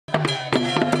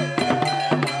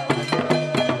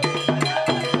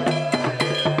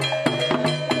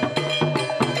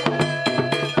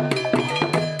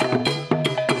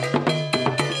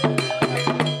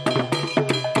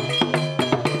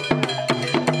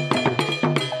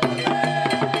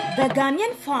The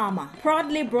Ghanaian Farmer,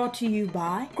 proudly brought to you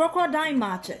by Crocodile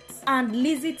Markets and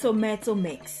Lizzie Tomato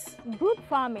Mix. Group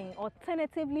farming,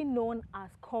 alternatively known as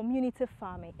community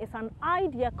farming, is an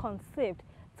idea conceived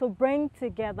to bring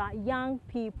together young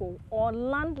people or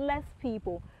landless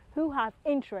people who have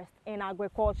interest in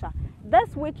agriculture.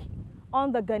 This week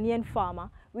on the Ghanaian Farmer,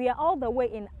 we are all the way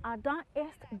in Adan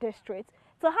East District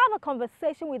to have a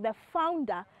conversation with the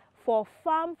founder for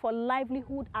Farm for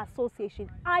Livelihood Association,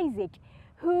 Isaac,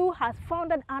 who has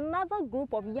founded another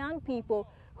group of young people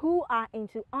who are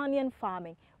into onion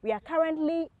farming. We are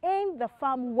currently in the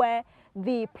farm where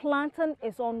the planting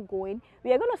is ongoing.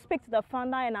 We are going to speak to the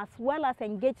founder and as well as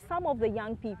engage some of the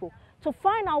young people to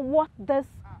find out what this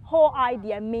whole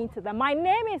idea means to them. My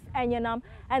name is Enyenam,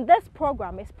 and this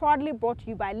program is proudly brought to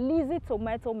you by Lizzie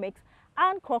Tomato Mix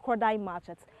and Crocodile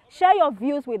Markets. Share your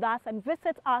views with us and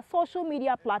visit our social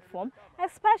media platform,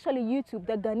 especially YouTube,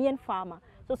 The Ghanaian Farmer.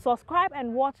 So subscribe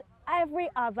and watch every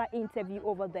other interview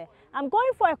over there. I'm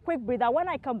going for a quick breather. When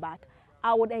I come back,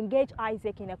 I would engage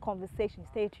Isaac in a conversation.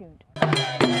 Stay tuned.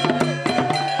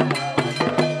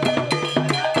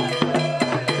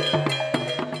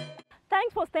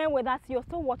 Thanks for staying with us. You're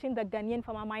still watching The Ghanaian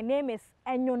Farmer. My name is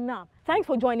Enyenam. Thanks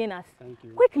for joining us. Thank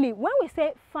you. Quickly, when we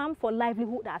say Farm for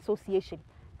Livelihood Association,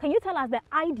 can you tell us the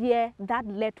idea that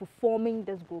led to forming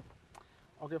this group?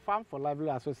 Okay, Farm for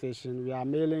Livelihood Association, we are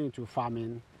mainly into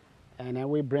farming, and then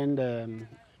we bring the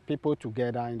people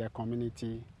together in the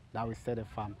community that we set a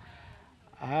farm.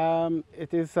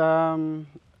 It is an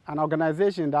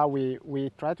organization that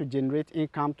we try to generate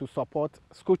income to support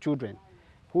school children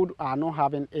who are not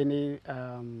having any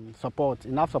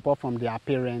enough support from their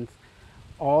parents,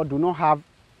 or do not have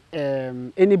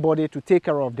anybody to take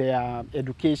care of their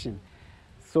education.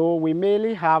 So we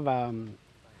mainly have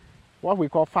what we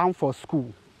call Farm for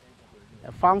School.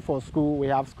 A farm for school, we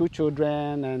have school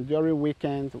children, and during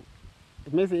weekends,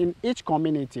 it means in each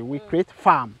community we create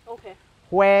farm. Okay.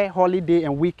 Where holiday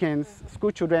and weekends, school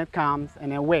children comes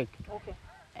and then work. Okay.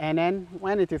 And then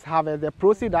when it is harvest, the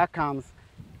proceeds that comes,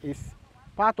 is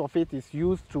part of it is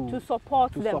used to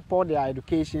support their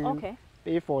education, okay,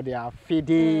 pay for their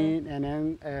feeding, and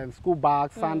then school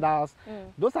bags, sandals.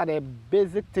 Those are the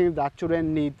basic things that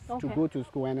children need to go to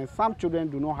school, and some children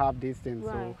do not have these things.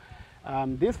 Right.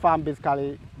 So this farm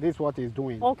basically, this is what it's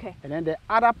doing. Okay. And then the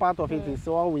other part of it is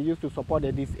all we use to support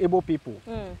the disabled people.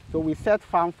 So we set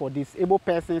farm for disabled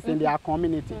persons in their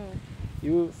community.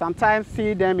 You sometimes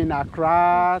see them in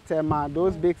Accra, Tema,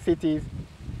 those big cities,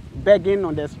 begging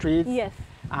on the streets. Yes.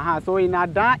 So in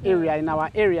our area, in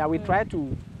our area, we try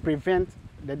to prevent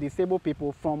the disabled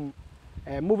people from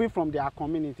moving from their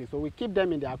community. So we keep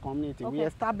them in their community. Okay. We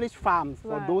establish farms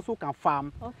for those who can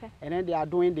farm. Okay. And then they are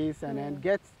doing this and then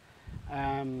get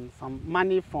some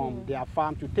money from their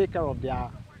farm to take care of their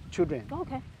children.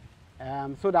 Okay.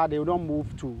 So that they don't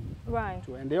move to. Right.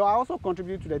 And they also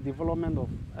contribute to the development of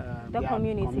the their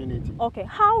community. Okay.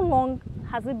 How long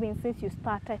has it been since you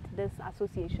started this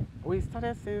association? We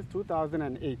started since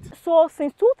 2008. So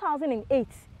since 2008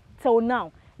 till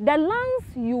now, the lands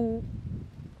you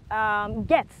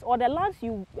get or the lands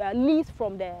you lease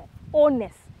from the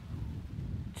owners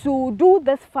to do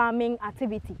this farming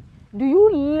activity, do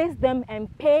you lease them and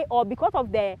pay, or because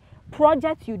of the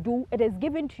project you do, it is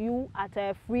given to you at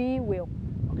a free will?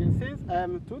 Okay, since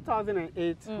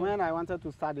 2008, when I wanted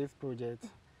to start this project,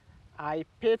 I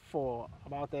paid for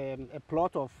about a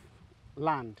plot of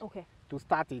land to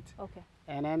start it. Okay.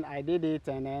 And then I did it,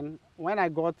 and then when I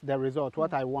got the result,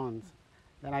 what I want,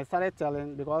 then I started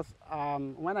telling, because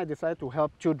when I decided to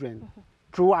help children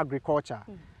through agriculture,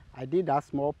 I did that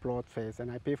small plot first and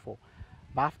I paid for.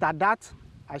 But after that,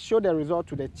 I showed the result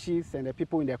to the chiefs and the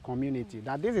people in the community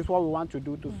that this is what we want to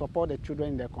do to support the children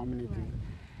in the community.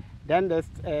 Then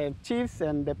the chiefs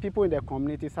and the people in the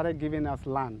community started giving us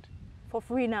land. For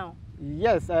free now?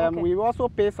 Yes, we also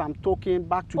pay some token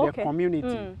back to the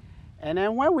community. And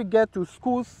then when we get to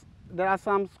schools, there are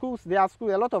some schools,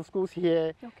 a lot of schools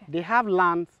here, they have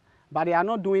lands, but they are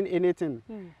not doing anything.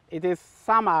 It is,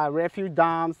 some are refuge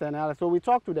dams and others. So we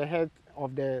talk to the head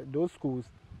of those schools,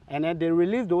 and then they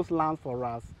release those lands for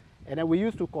us, and then we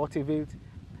used to cultivate,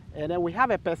 and then we have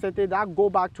a percentage that go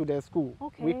back to the school.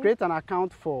 Okay. We create an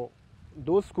account for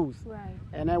those schools,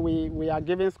 and then we are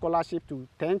giving scholarship to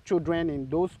 10 children in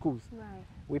those schools.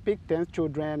 We pick 10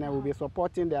 children and we'll be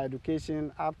supporting their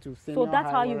education up to senior. So that's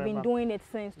how you've been doing it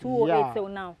since 2008 till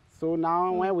now? So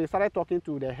now when we started talking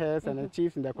to the heads and the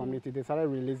chiefs in the community, they started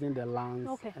releasing the lands,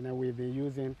 and then we've been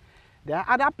using. There are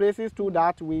other places too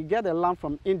that we get the land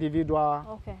from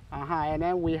individual, and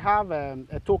then we have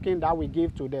a token that we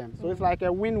give to them. So it's like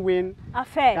a win-win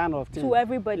affair kind of thing. To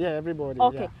everybody. Yeah, everybody.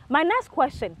 Okay. Yeah. My next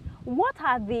question: what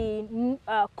are the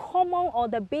common or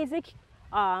the basic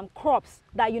crops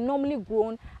that you normally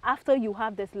grow after you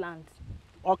have this land?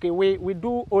 Okay, we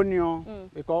do onion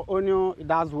because onion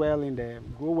does well in the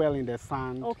grow well in the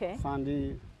sand,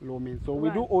 sandy loamy. So we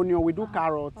do onion, we do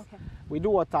carrots, we do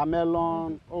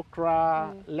watermelon,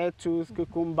 okra, lettuce,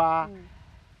 cucumber,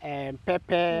 and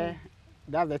pepper.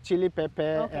 That's the chili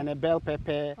pepper and a bell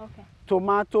pepper.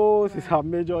 Tomatoes is our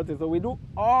major thing. So we do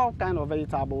all kind of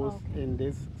vegetables in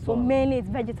this. So mainly it's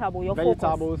vegetable, your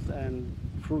vegetables focus. And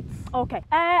fruits. Okay.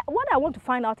 What I want to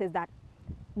find out is that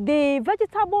the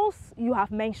vegetables you have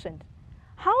mentioned,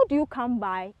 how do you come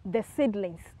by the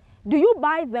seedlings? Do you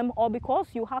buy them, or because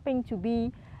you happen to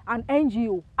be an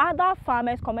NGO, other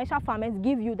farmers, commercial farmers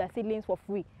give you the seedlings for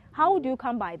free? How do you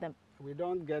come by them? We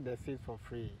don't get the seeds for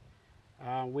free.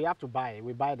 We have to buy.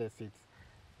 We buy the seeds.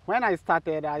 When I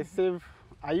started, I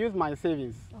used my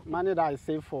savings, money that I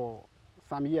saved for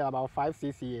some year, about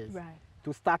 5-6 years,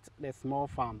 to start the small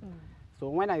farm. So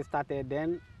when I started,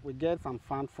 then we get some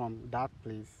funds from that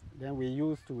place. Then we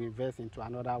used to invest into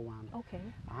another one.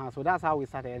 So that's how we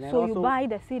started. And then so also, you buy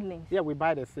the seedlings? Yeah, we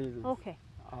buy the seedlings.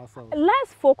 Ourselves.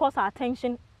 Let's focus our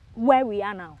attention where we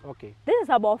are now. This is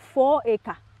about 4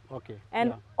 acres.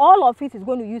 And all of it is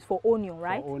going to use for onion,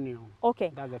 right? For onion.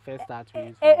 That's the first start we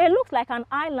use. It looks like an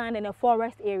island in a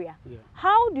forest area.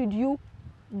 How did you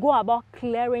go about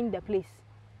clearing the place?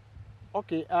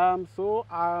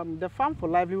 The Farm for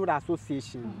Livelihood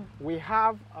Association, we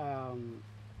have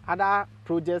other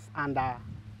projects under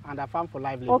Farm for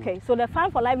Livelihood. So the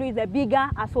Farm for Livelihood is a bigger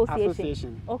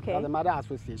association. That's the mother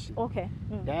association.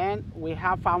 Then we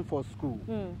have Farm for School.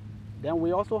 Then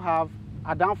we also have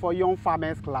Adam for Young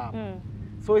Farmers Club.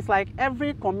 So it's like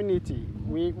every community,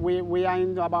 we are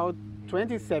in about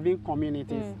 27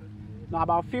 communities. Now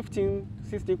about 16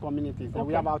 communities, and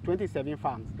we have about 27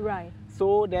 farms.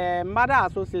 So the mother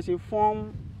association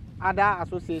form other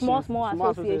associations, small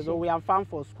associations. So we have Farm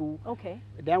for School.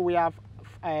 Then we have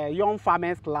Young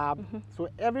Farmers Club. So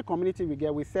every community we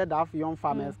get, we set up Young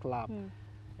Farmers Club.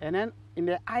 And then in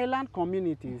the island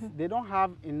communities, they don't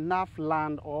have enough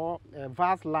land or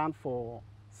vast land for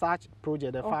such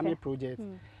project, the farming project.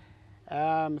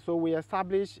 So we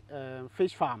established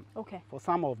fish farm for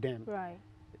some of them.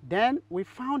 Then we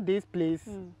found this place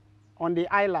on the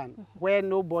island where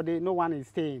no one is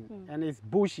staying, and it's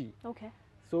bushy.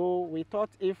 So we thought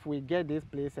if we get this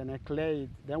place and clear it,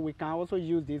 then we can also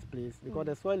use this place because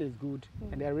the soil is good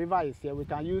and the river is here. We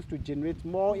can use to generate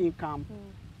more income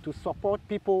to support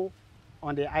people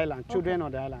on the island, children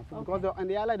on the island. So because on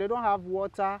the island they don't have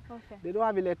water, they don't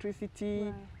have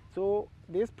electricity. So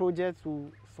these projects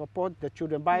will support the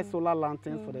children, buy solar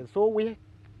lanterns for them. So we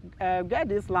get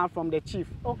this land from the chief,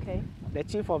 the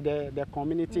chief of the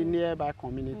community, nearby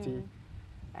community.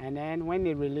 And then when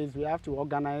they release, we have to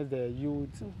organize the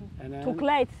youth. And then to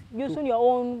clear it using your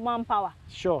own manpower.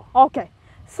 Sure.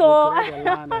 So we the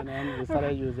land and then we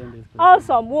started using this place.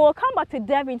 Awesome. We'll come back to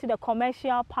delve into the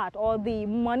commercial part or the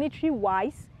monetary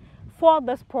wise for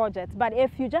this project. But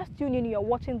if you just tune in, you're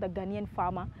watching the Ghanaian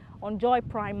Farmer on Joy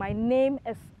Prime. My name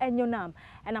is Enyonam,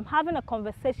 and I'm having a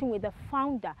conversation with the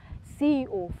founder,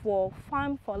 CEO for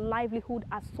Farm for Livelihood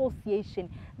Association.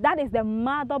 That is the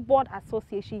motherboard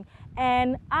association,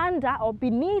 and under or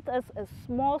beneath us a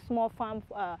small farm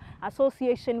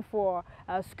association for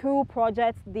school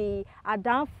projects, the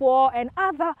Adam for and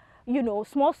other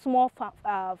small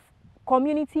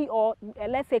community or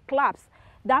let's say clubs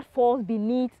that falls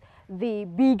beneath the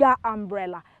bigger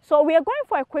umbrella. So we are going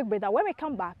for a quick break. When we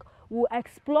come back, we'll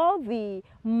explore the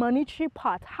monetary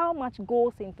part, how much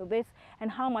goes into this and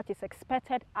how much is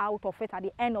expected out of it at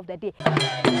the end of the day.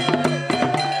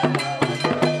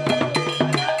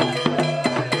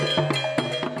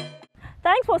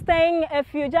 Thanks for staying.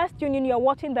 If you just tuned in, you're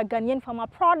watching the Ghanaian Farmer,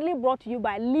 proudly brought to you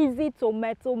by Lizzie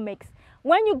Tomato Mix.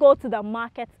 When you go to the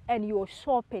market and you're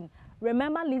shopping,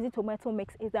 remember Lizzie Tomato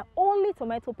Mix is the only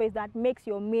tomato paste that makes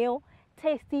your meal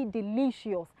tasty,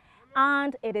 delicious,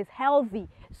 and it is healthy.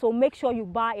 So make sure you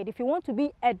buy it. If you want to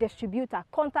be a distributor,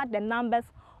 contact the numbers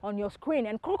on your screen.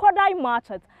 And Crocodile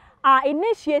Market, our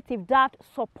initiative that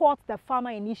supports the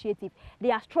farmer initiative,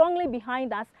 they are strongly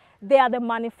behind us. They are the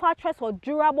manufacturers for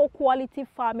durable quality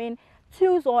farming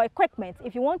tools or equipment.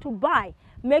 If you want to buy,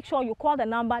 make sure you call the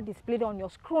number displayed on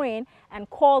your screen and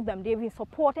call them. They've been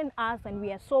supporting us and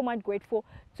we are so much grateful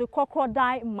to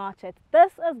Crocodile Market.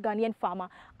 This is Ghanaian Farmer.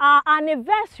 Our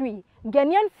anniversary,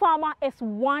 Ghanaian Farmer, is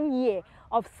 1 year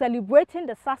of celebrating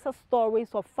the success stories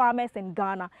of farmers in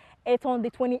Ghana. It's on the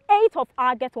 28th of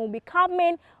August. We'll be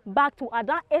coming back to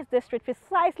Adan East District,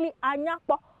 precisely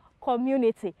Anyakpo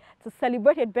community, to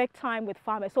celebrate it big time with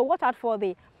farmers. So watch out for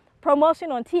the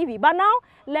promotion on TV. But now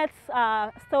let's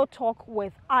still talk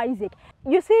with Isaac.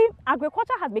 You see,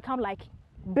 agriculture has become like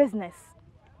business.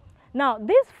 Now,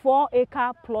 this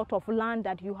 4-acre plot of land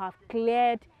that you have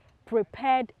cleared,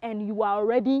 prepared, and you are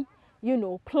already, you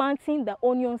know, planting the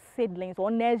onion seedlings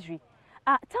or nursery.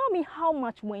 Tell me how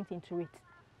much went into it?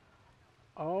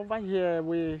 Over here,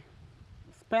 we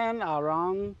spend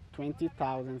around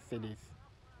 20,000 cedis.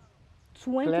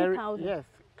 20,000? Yes,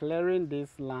 clearing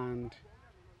this land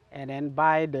and then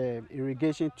buy the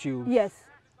irrigation tubes. Yes.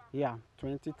 Yeah,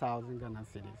 20,000 Ghana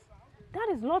cedis. That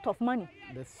is a lot of money.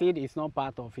 The seed is not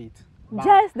part of it.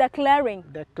 Just the clearing?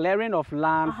 The clearing of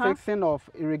land, fixing of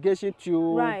irrigation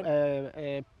tube,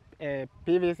 right.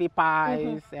 PVC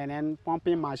pipes, and then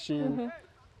pumping machine,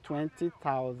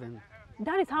 20,000.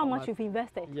 That is how much you've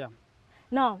invested? Yeah.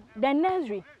 Now, the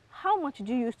nursery, how much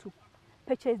do you use to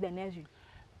purchase the nursery?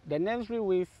 The nursery,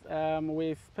 we spend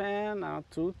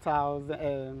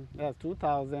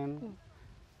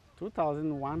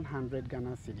 2,100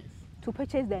 Ghana cedis. To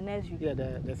purchase the nursery? Yeah,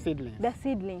 the seedlings. The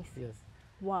seedlings? Yes.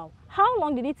 Wow. How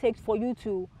long did it take for you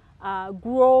to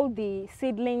grow the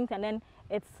seedlings, and then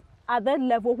it's at that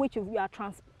level which you are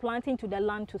transplanting to the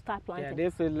land to start planting? Yeah,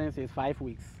 this seedlings is 5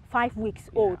 weeks. 5 weeks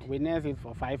old? We nurse it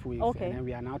for 5 weeks, okay. And then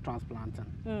we are now transplanting.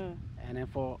 And then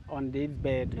on this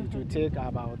bed, it will take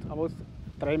about almost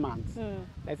 3 months.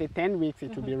 Let's say 10 weeks,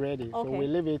 it will be ready. Okay. So we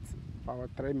leave it for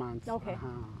 3 months. Okay.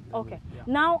 Okay. Yeah.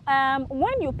 Now,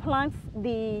 when you plant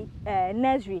the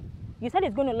nursery, you said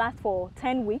it's going to last for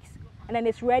 10 weeks, and then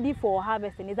it's ready for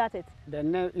harvesting. Is that it?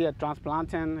 Yeah,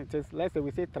 transplanting, it is, let's say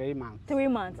we say 3 months. 3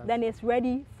 months. Then it's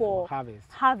ready for harvest.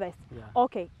 Yeah.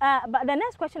 Okay. But the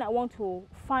next question I want to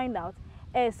find out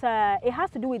is, it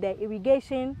has to do with the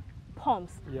irrigation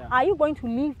pumps. Yeah. Are you going to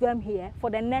leave them here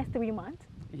for the next 3 months?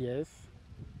 Yes.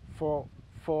 For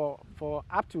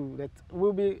up to that,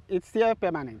 it's still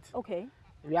permanent. Okay.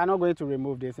 We are not going to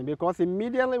remove this because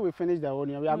immediately we finish the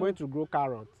onion, we are going to grow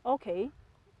carrots. Okay.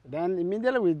 Then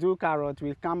immediately we do carrots,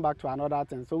 we come back to another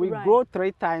thing. So we grow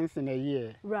 3 times in a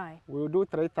year. Right. We will do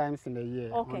 3 times in a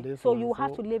year. Okay. On this So one. you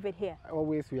have to leave it here.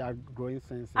 Always we are growing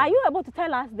since. Are you able to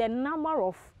tell us the number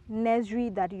of nursery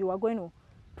that you are going to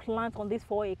plant on this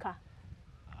 4-acre?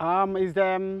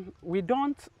 We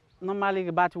don't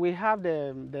normally, but we have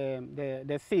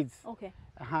the seeds. Okay.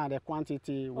 The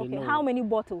quantity we know. How many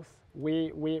bottles?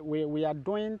 We are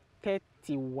doing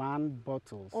 31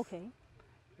 bottles. Okay.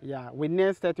 Yeah, we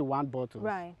nurse 31 bottles.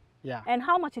 Right. Yeah. And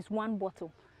how much is one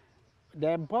bottle?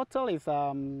 The bottle is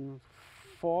 4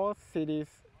 cedis,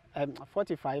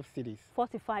 45 cedis.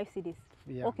 45 cedis.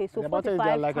 Yeah. Okay, so the 45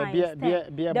 bottle is like times a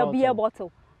 10. beer the bottle. Beer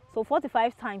bottle. So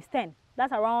 45 times 10.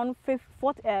 That's around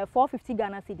 450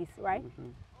 Ghana cedis, right?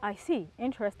 I see.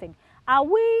 Interesting. Are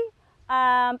we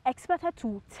expected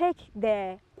to take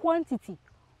the quantity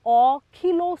or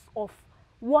kilos of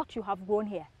what you have grown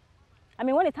here? I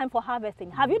mean, when it's time for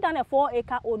harvesting, have you done a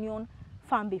 4-acre onion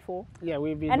farm before? Yeah,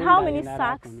 we've been And doing how that many in other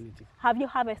sacks communities. have you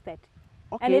harvested?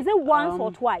 Okay. And is it once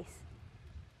or twice?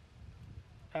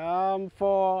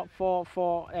 For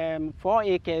 4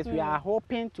 acres, we are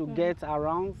hoping to get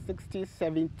around 60,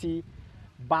 70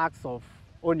 bags of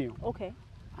onion. Okay.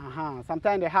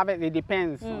 Sometimes the harvest, it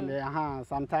depends on the,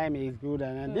 sometimes it's good.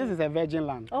 And this is a virgin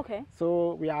land. Okay.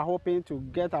 So we are hoping to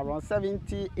get around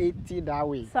 70, 80 that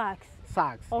way. Sacks.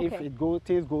 Okay. If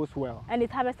things goes well. And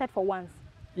it's harvested for once?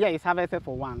 Yeah, it's harvested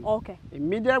for once. Okay.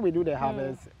 Immediately we do the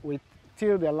harvest, we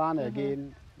till the land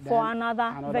again. For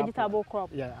another vegetable crop?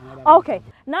 Yeah, another okay.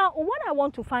 vegetable. Now, what I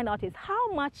want to find out is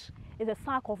how much is a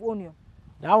sack of onion?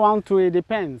 That one too, it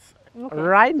depends. Okay.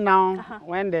 Right now,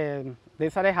 when they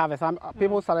started harvesting,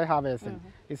 people started harvesting,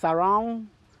 it's around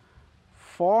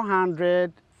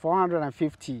 400,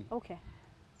 450. Okay.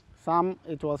 Some,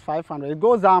 it was 500. It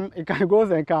goes down, it goes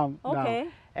and comes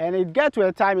down. And it gets to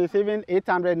a time, it's even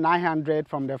 800, 900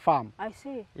 from the farm. I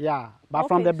see. Yeah, but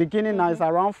from the beginning now, it's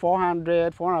around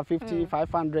 400, 450,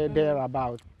 500,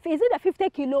 thereabout. Is it a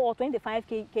 50 kilo or 25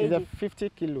 kg? It's a 50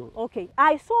 kilo. Okay.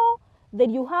 I saw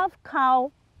that you have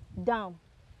cow down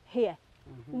here.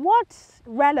 What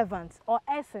relevance or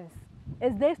essence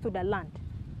is this to the land?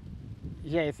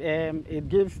 Yes, it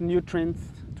gives nutrients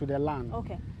to the land.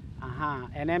 Okay.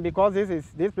 And then because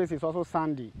this place is also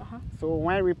sandy, so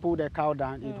when we put the cow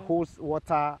down, it holds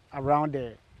water around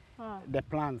the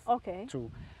plants too.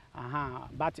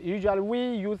 But usually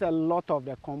we use a lot of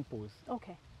the compost.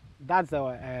 Okay. That's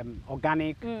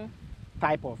organic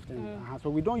type of thing. So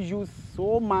we don't use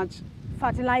so much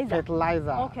fertilizer.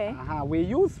 Okay. We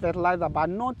use fertilizer, but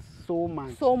not so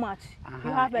much. So much.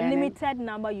 You have a limited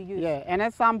number you use. Yeah, and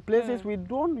in some places we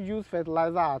don't use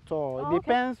fertilizer at all. It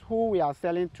depends who we are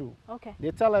selling to. Okay.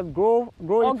 They tell us grow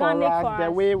it for us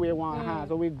the way we want.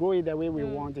 So we grow it the way we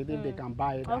want it if they can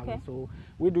buy it. Okay. So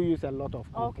we do use a lot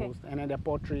of compost and then the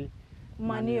poultry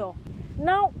manure.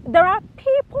 Now there are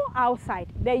people outside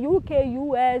the UK,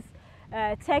 US,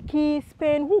 Turkey,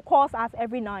 Spain who calls us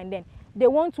every now and then. They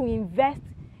want to invest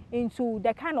into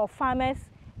the kind of farmers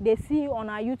they see on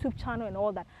our YouTube channel and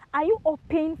all that. Are you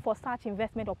open for such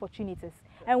investment opportunities?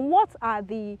 And what are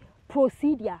the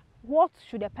procedure? What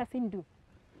should a person do?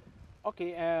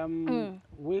 Okay,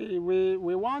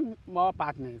 we want more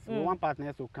partners. We want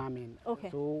partners to come in. Okay.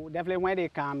 So definitely when they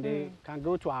come, they can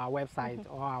go to our website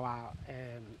or our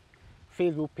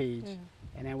Facebook page.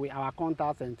 And then our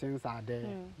contacts and things are there,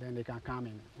 then they can come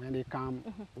in. When they come,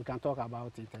 we can talk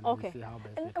about it and we see how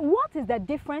best. And what is the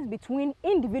difference between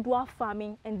individual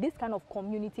farming and this kind of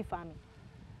community farming?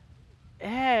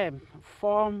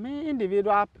 For me,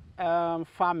 individual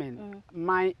farming,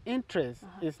 my interest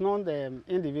is not the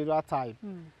individual type.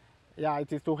 Yeah,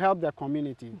 it is to help the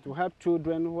community, to help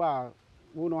children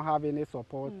who don't have any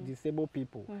support, disabled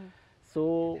people.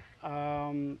 So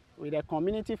with a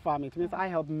community farm, it means I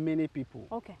help many people.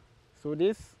 Okay. So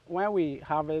this, when we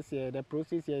harvest here, the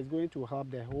process here is going to help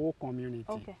the whole community.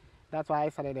 Okay. That's why I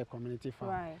started a community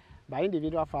farm. Right. By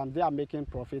individual farm, they are making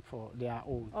profit for their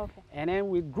own. Okay. And then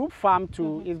with group farm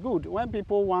too, it's good. When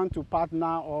people want to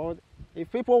partner or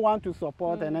if people want to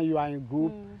support and then you are in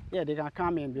group, yeah, they can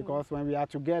come in because when we are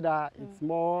together, it's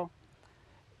more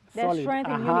solid strength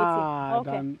and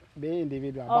unity than being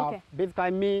individual. Okay. But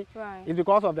basically me, it's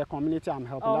because of the community I'm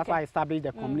helping. That's why I established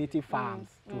the community farms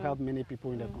to help many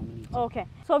people in the community. Okay.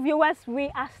 So viewers, we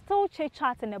are still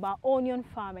chit-chatting about onion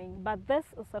farming, but this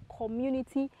is a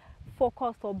community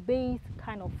focused or based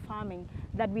kind of farming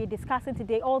that we're discussing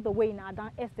today all the way in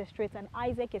Adan S District, and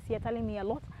Isaac is here telling me a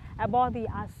lot about the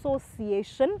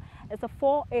association. It's a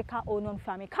 4-acre onion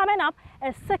farming. Coming up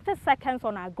is 60 seconds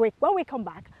on our break. When we come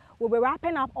back, we'll be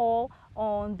wrapping up all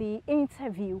on the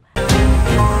interview.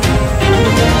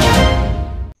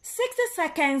 60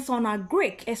 Seconds on a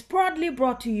Greek is proudly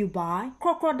brought to you by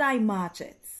Crocodile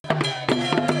Markets.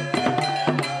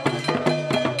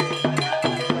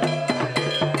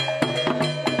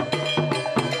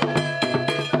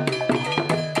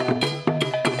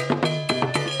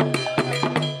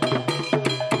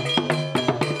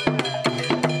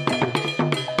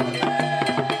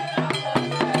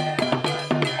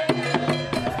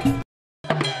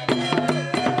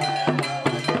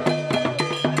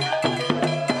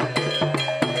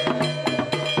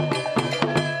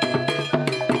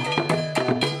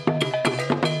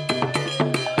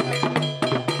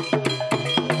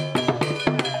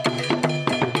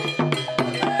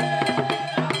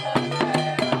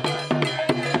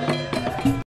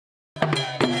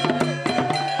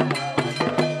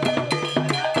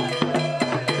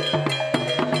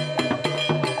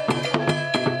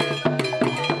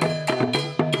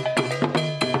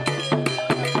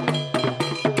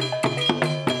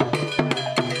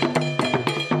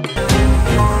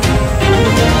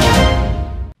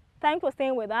 Thanks for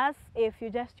staying with us. If you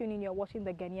just tune in, you're watching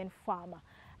the Ghanaian Farmer.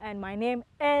 And my name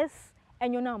is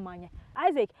Enyona Manye.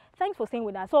 Isaac, thanks for staying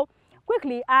with us. So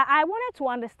quickly, I wanted to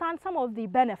understand some of the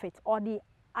benefits or the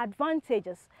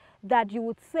advantages that you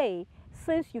would say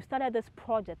since you started this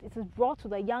project, it is brought to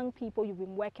the young people you've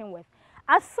been working with.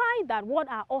 Aside that, what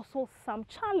are also some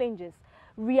challenges,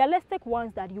 realistic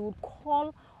ones that you would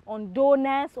call on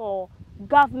donors or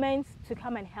governments to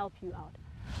come and help you out?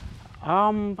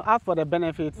 As for the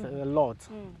benefits, a lot,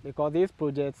 because these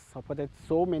projects supported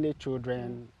so many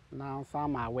children. Now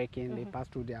some are working, they pass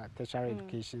through their tertiary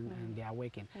education and they are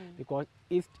working. Because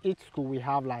each school we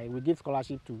have, like, we give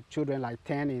scholarship to children like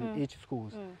 10 in each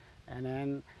schools. And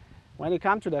then when it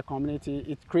comes to the community,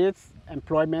 it creates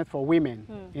employment for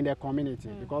women in the community.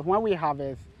 Because when we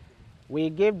harvest, we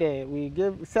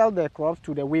sell the crops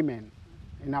to the women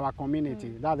in our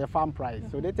community. That's the farm price.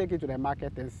 So they take it to the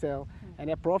market and sell, and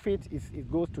the profit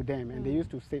it goes to them, and they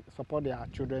used to support their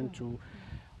children too.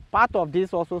 Part of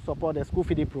this also support the school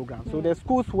feeding program. So the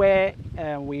schools where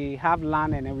we have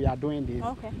land and we are doing this,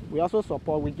 we also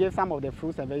support. We give some of the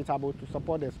fruits and vegetables to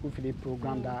support the school feeding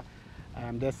program that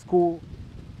the school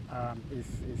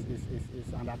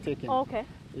is undertaken. Okay.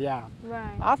 Yeah.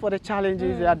 Right. As for the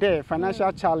challenges, they are there.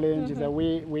 Financial challenge is that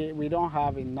we don't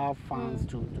have enough funds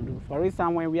to do. For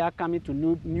instance, when we are coming to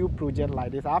new project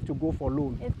like this, I have to go for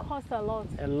loan. It costs a lot.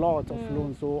 A lot of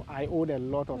loans. So I owed a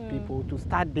lot of people to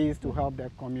start this to help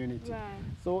the community. Right.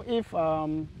 So if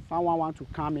someone wants to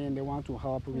come in, they want to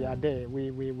help, we are there.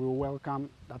 We will welcome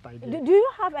that idea. Do you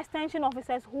have extension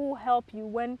officers who help you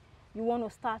when you want to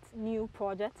start new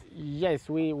projects? Yes,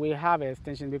 we have an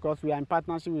extension because we are in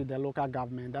partnership with the local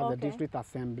government, that's the Okay. district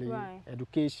assembly, Right.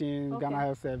 education, Okay. Ghana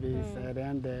Health Service, and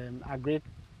then the agri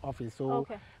office. So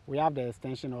Okay. we have the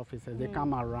extension officers. They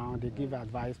come around, they give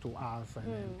advice to us. And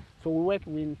then, so we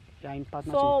are in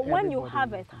partnership. So with when you everybody in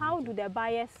harvest, the how community. do the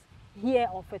buyers hear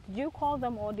of it? Do you call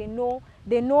them, or they know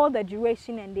the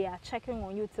duration and they are checking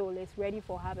on you till it's ready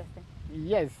for harvesting?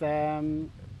 Yes,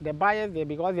 the buyers,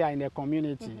 because they are in the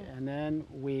community, and then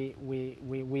we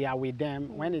are with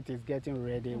them. When it is getting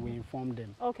ready, we inform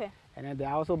them. Okay. And then there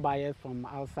are also buyers from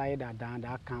outside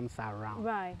that comes around.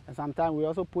 Right. And sometimes we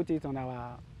also put it on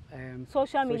our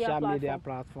Social media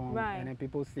platform, Right. and then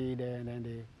people see it and then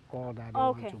they call that they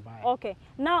Okay. want to buy. Okay.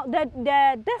 Now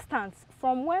the distance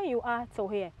from where you are to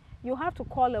here, you have to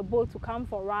call a boat to come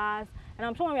for us, and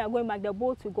I'm sure when we are going back, the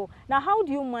boat to go. Now, how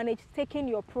do you manage taking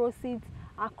your proceeds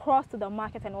across to the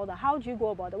market and all that? How do you go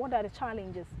about it? What are the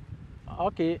challenges?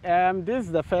 Okay, this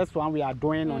is the first one we are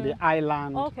doing on the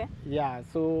island. Okay. Yeah,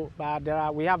 so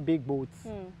but we have big boats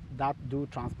that do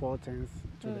transport things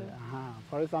to the.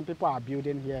 For example, people are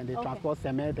building here and they transport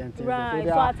cement and things. Right.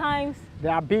 So, So at times.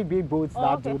 there are big boats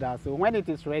that Okay. do that. So when it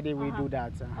is ready, we do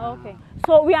that. Okay.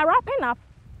 So we are wrapping up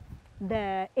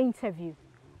the interview.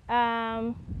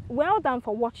 Well done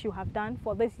for what you have done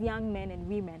for these young men and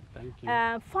women. Thank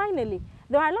you. Finally,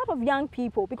 there are a lot of young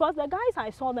people, because the guys I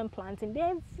saw them planting, they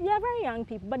are very young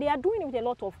people, but they are doing it with a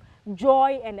lot of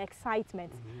joy and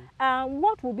excitement.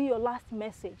 What will be your last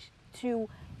message to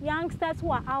youngsters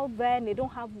who are out there and they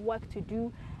don't have work to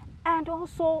do, and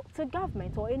also to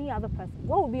government or any other person?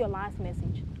 What will be your last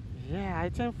message? Yeah, I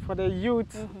think for the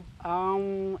youth,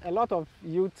 a lot of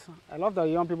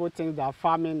young people think that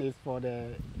farming is for the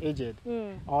aged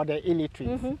or the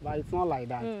illiterate, but it's not like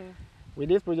that. With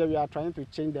this project, we are trying to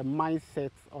change the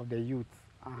mindset of the youth.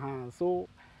 So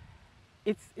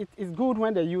it's good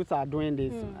when the youth are doing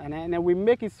this, and we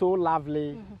make it so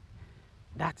lovely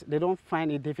that they don't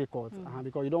find it difficult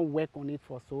because you don't work on it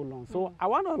for so long. So I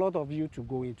want a lot of you to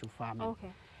go into farming.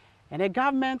 Okay. And the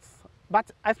government, but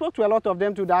I spoke to a lot of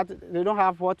them too that they don't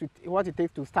have what it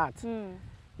takes to start.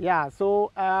 Yeah,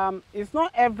 so it's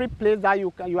not every place that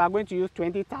you are going to use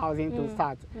 20,000 to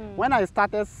start. When I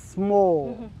started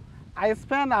small, I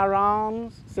spent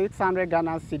around 600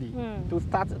 Ghana cedi to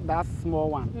start that small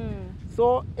one.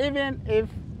 So even if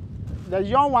the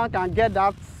young one can get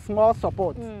that small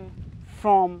support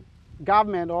from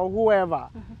government or whoever,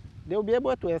 they'll be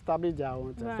able to establish their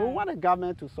own thing. So we want the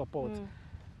government to support.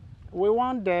 We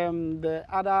want the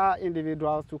other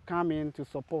individuals to come in to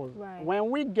support. Right. When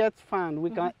we get funds, we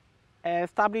can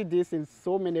establish this in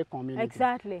so many communities.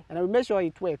 Exactly. And we make sure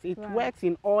it works. It Right. works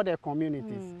in all the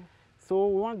communities. So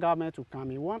we want government to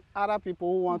come in. We want other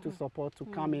people who want to support to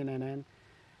come in, and then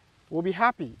we'll be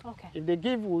happy. Okay. If they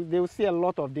give, they will see a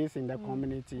lot of this in the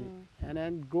community. And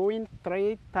then going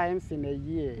 3 times in a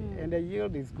year, and the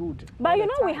yield is good. But all you the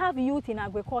know, we time. have youth in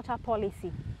agriculture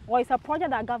policy, or it's a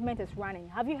project that government is running.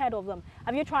 Have you heard of them?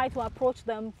 Have you tried to approach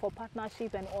them for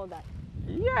partnership and all that?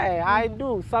 Yeah, I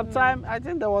do. Sometimes I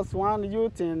think there was one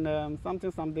youth in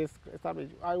something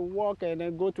established. I walk and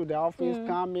then go to the office,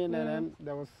 come in, and then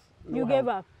there was no You help. gave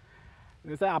up.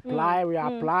 They say apply, we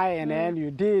apply, and then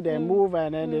you did and move,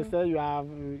 and then they say you are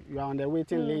on the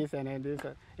waiting list, and then they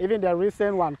say, even the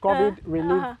recent one, COVID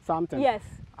relief something. Yes.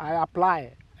 I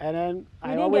apply, and then I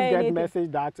didn't always get get anything.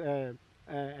 message that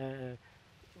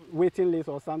waiting list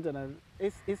or something, and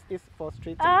it's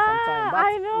frustrating sometimes. But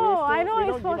I know we it's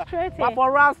don't give up. frustrating. But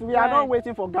for us, we are Right. not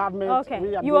waiting for government. Okay.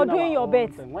 We are You are doing doing our your own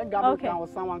bit. thing. When government Okay. comes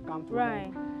or someone comes to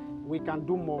Right. we can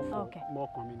do more for Okay. more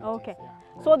communities. Okay.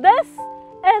 Yeah. So this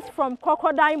is from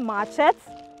Crocodile Market.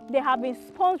 They have been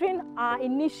sponsoring our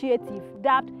initiative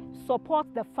that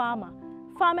supports the farmer.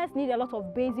 Farmers need a lot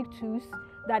of basic tools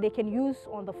that they can use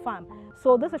on the farm.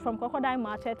 So this is from Crocodile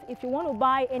Market. If you want to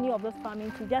buy any of those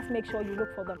farming tools, just make sure you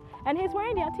look for them. And he's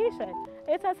wearing their t-shirt.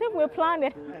 It's as if we planned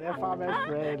it. And the farmer's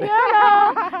friend. You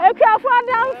know, okay, for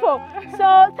downfall.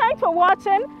 So thanks for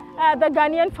watching the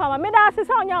Ghanaian Farmer.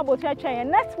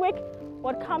 Next week,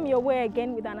 we'll come your way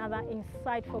again with another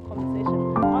insightful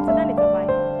conversation. Until then, it's